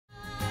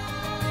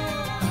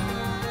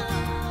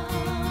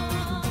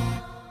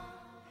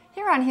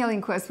on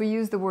Healing Quest, we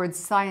use the word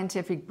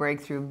scientific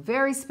breakthrough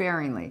very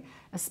sparingly,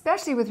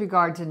 especially with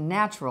regard to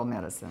natural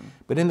medicine.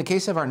 But in the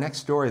case of our next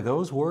story,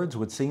 those words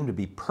would seem to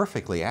be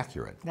perfectly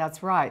accurate.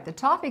 That's right. The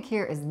topic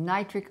here is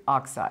nitric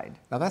oxide.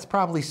 Now that's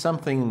probably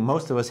something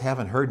most of us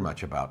haven't heard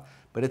much about,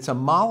 but it's a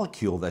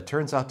molecule that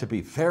turns out to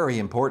be very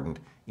important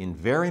in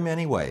very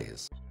many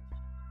ways.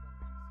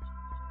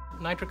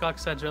 Nitric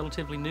oxide is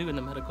relatively new in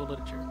the medical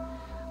literature.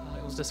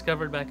 It was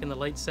discovered back in the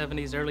late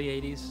 70s, early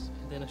 80s,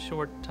 and then a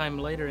short time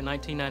later in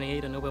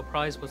 1998 a Nobel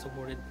Prize was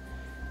awarded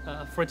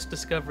for its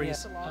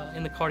discoveries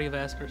in the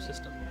cardiovascular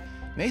system.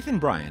 Nathan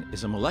Bryan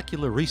is a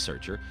molecular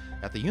researcher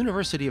at the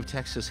University of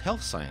Texas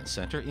Health Science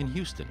Center in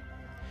Houston.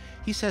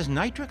 He says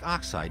nitric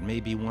oxide may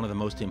be one of the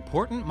most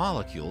important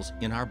molecules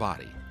in our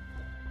body.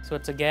 So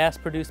it's a gas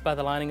produced by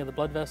the lining of the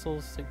blood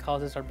vessels. It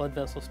causes our blood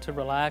vessels to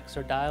relax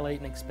or dilate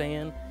and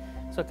expand.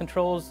 So it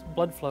controls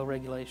blood flow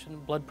regulation,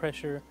 blood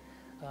pressure,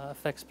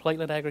 affects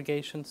platelet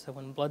aggregation. So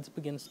when blood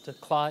begins to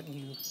clot and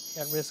you're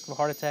at risk of a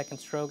heart attack and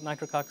stroke,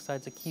 nitric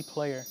oxide is a key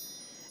player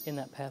in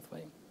that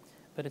pathway.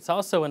 But it's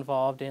also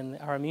involved in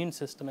our immune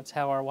system. It's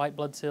how our white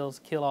blood cells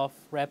kill off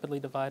rapidly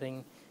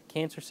dividing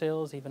cancer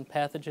cells, even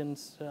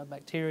pathogens,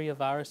 bacteria,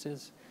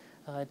 viruses.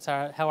 It's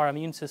how our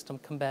immune system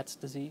combats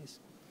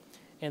disease.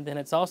 And then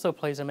it also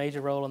plays a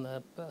major role in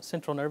the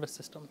central nervous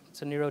system.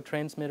 It's a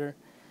neurotransmitter,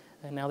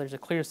 and now there's a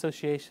clear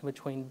association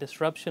between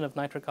disruption of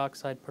nitric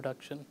oxide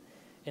production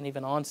and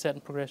even onset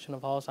and progression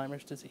of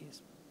Alzheimer's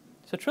disease.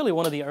 So it's really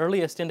one of the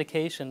earliest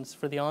indications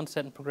for the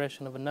onset and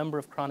progression of a number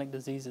of chronic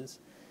diseases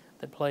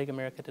that plague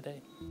America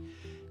today.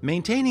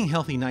 Maintaining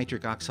healthy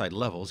nitric oxide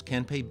levels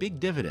can pay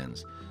big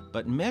dividends,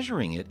 but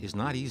measuring it is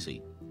not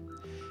easy.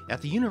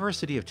 At the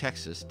University of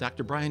Texas,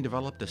 Dr. Bryan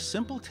developed a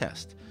simple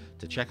test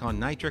to check on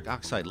nitric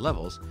oxide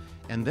levels,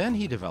 and then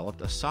he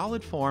developed a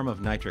solid form of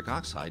nitric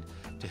oxide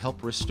to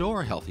help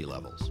restore healthy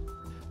levels.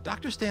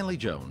 Dr. Stanley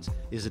Jones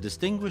is a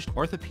distinguished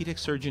orthopedic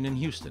surgeon in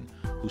Houston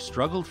who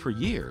struggled for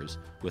years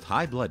with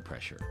high blood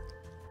pressure.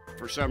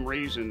 For some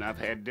reason, I've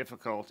had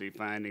difficulty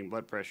finding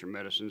blood pressure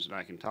medicines that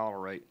I can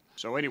tolerate.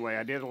 So anyway,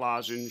 I did a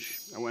lozenge.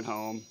 I went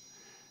home.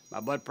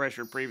 My blood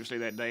pressure previously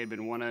that day had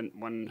been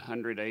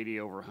 180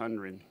 over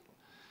 100.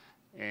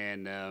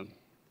 And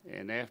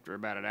after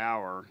about an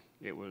hour,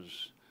 it was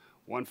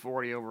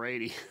 140 over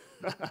 80.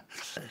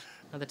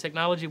 Now, the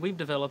technology we've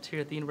developed here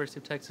at the University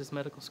of Texas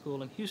Medical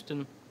School in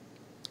Houston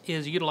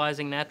is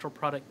utilizing natural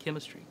product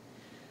chemistry.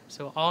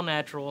 So all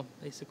natural,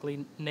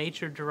 basically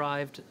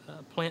nature-derived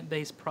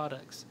plant-based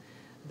products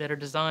that are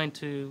designed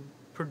to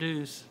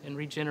produce and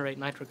regenerate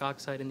nitric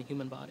oxide in the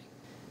human body.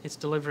 It's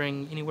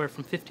delivering anywhere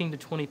from 15 to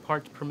 20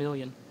 parts per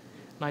million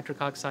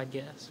nitric oxide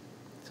gas.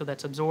 So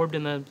that's absorbed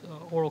in the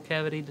oral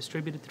cavity,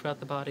 distributed throughout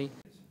the body.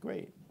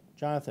 Great.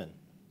 Jonathan,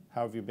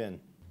 how have you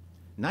been?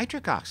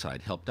 Nitric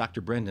oxide helped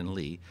Dr. Brendan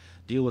Lee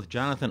deal with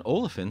Jonathan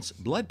Oliphant's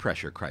blood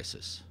pressure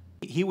crisis.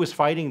 He was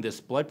fighting this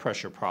blood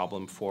pressure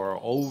problem for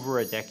over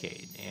a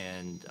decade,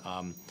 and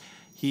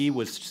he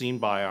was seen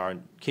by our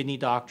kidney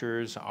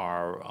doctors,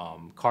 our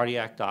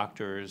cardiac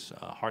doctors,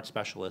 heart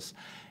specialists,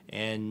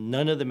 and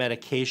none of the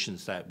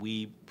medications that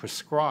we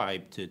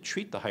prescribed to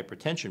treat the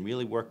hypertension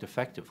really worked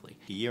effectively.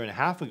 A year and a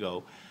half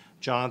ago,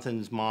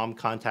 Jonathan's mom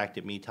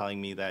contacted me telling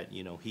me that,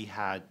 he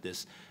had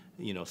this,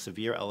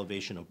 severe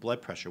elevation of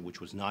blood pressure,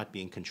 which was not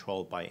being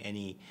controlled by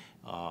any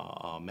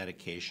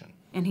medication.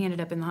 And he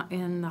ended up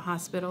in the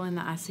hospital, in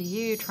the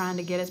ICU, trying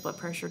to get his blood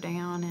pressure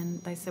down.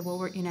 And they said, well,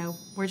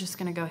 we're just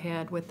going to go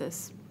ahead with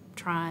this,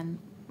 trying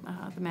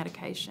the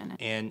medication.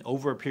 And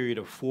over a period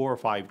of 4 or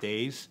 5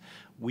 days,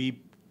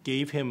 we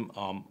gave him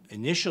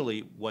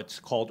initially what's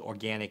called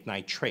organic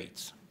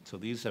nitrates. So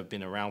these have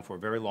been around for a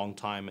very long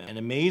time, and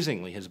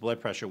amazingly, his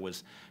blood pressure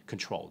was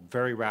controlled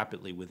very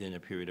rapidly within a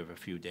period of a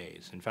few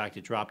days. In fact,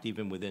 it dropped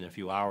even within a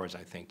few hours,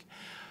 I think.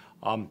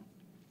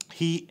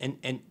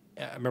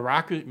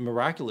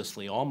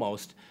 Miraculously,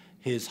 almost,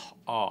 his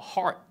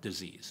heart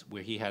disease,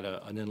 where he had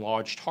an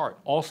enlarged heart,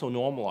 also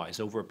normalized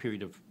over a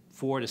period of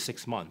 4 to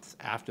 6 months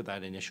after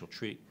that initial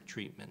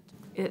treatment.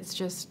 It's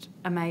just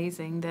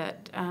amazing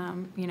that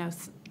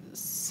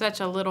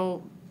such a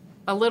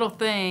little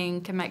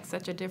thing can make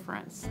such a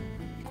difference.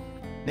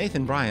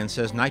 Nathan Bryan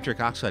says nitric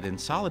oxide in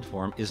solid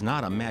form is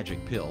not a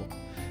magic pill.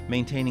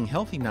 Maintaining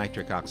healthy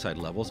nitric oxide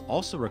levels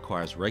also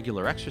requires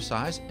regular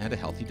exercise and a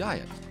healthy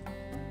diet.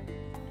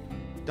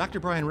 Dr.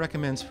 Bryan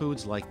recommends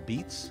foods like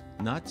beets,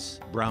 nuts,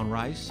 brown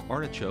rice,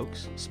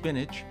 artichokes,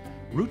 spinach,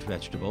 root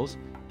vegetables,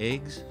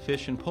 eggs,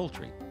 fish, and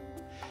poultry.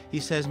 He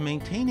says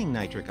maintaining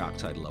nitric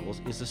oxide levels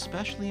is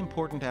especially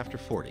important after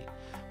 40,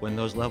 when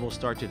those levels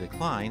start to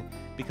decline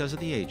because of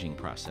the aging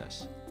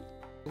process.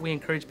 We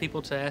encourage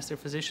people to ask their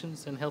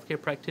physicians and healthcare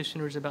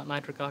practitioners about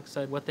nitric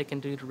oxide, what they can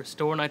do to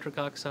restore nitric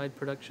oxide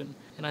production.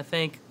 And I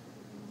think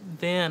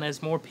then,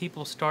 as more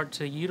people start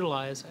to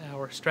utilize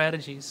our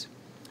strategies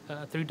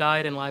through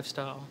diet and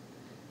lifestyle,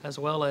 as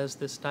well as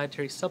this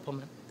dietary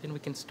supplement, then we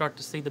can start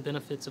to see the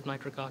benefits of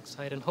nitric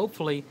oxide and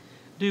hopefully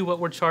do what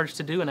we're charged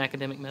to do in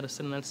academic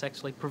medicine, and that's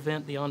actually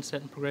prevent the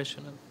onset and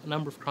progression of a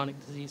number of chronic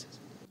diseases.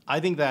 I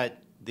think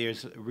that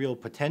there's real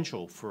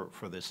potential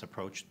for this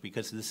approach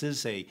because this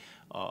is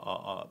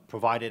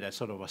provided as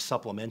sort of a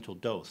supplemental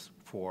dose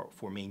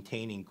for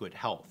maintaining good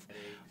health.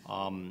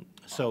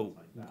 So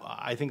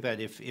I think that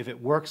if it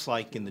works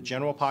like in the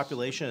general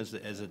population as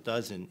it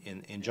does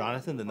in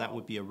Jonathan, then that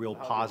would be a real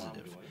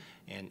positive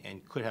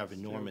and could have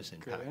enormous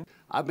impact.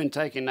 I've been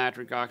taking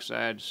nitric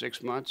oxide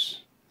 6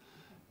 months,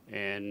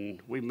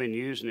 and we've been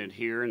using it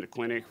here in the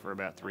clinic for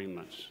about 3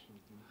 months.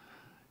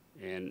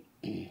 And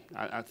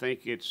I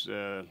think it's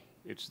the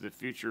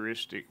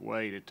futuristic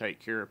way to take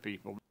care of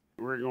people.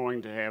 We're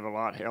going to have a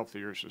lot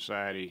healthier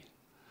society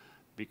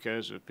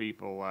because of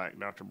people like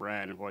Dr.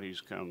 Bryan and what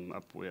he's come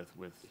up with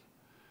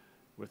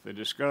the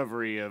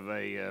discovery of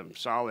a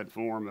solid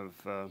form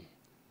of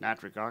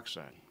nitric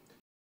oxide.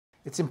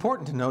 It's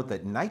important to note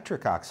that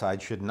nitric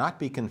oxide should not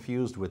be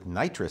confused with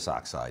nitrous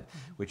oxide,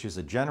 which is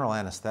a general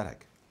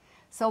anesthetic.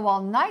 So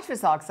while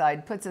nitrous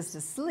oxide puts us to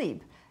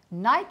sleep,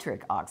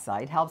 nitric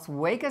oxide helps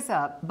wake us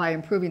up by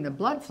improving the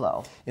blood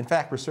flow. In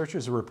fact,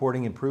 researchers are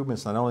reporting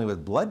improvements not only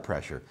with blood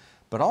pressure,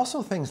 but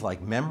also things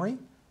like memory,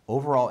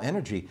 overall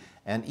energy,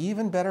 and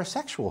even better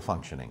sexual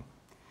functioning.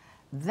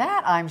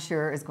 That, I'm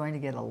sure, is going to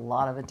get a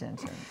lot of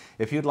attention.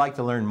 If you'd like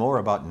to learn more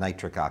about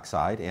nitric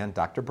oxide and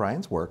Dr.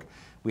 Bryan's work,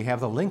 we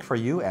have the link for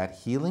you at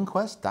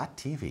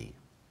healingquest.tv.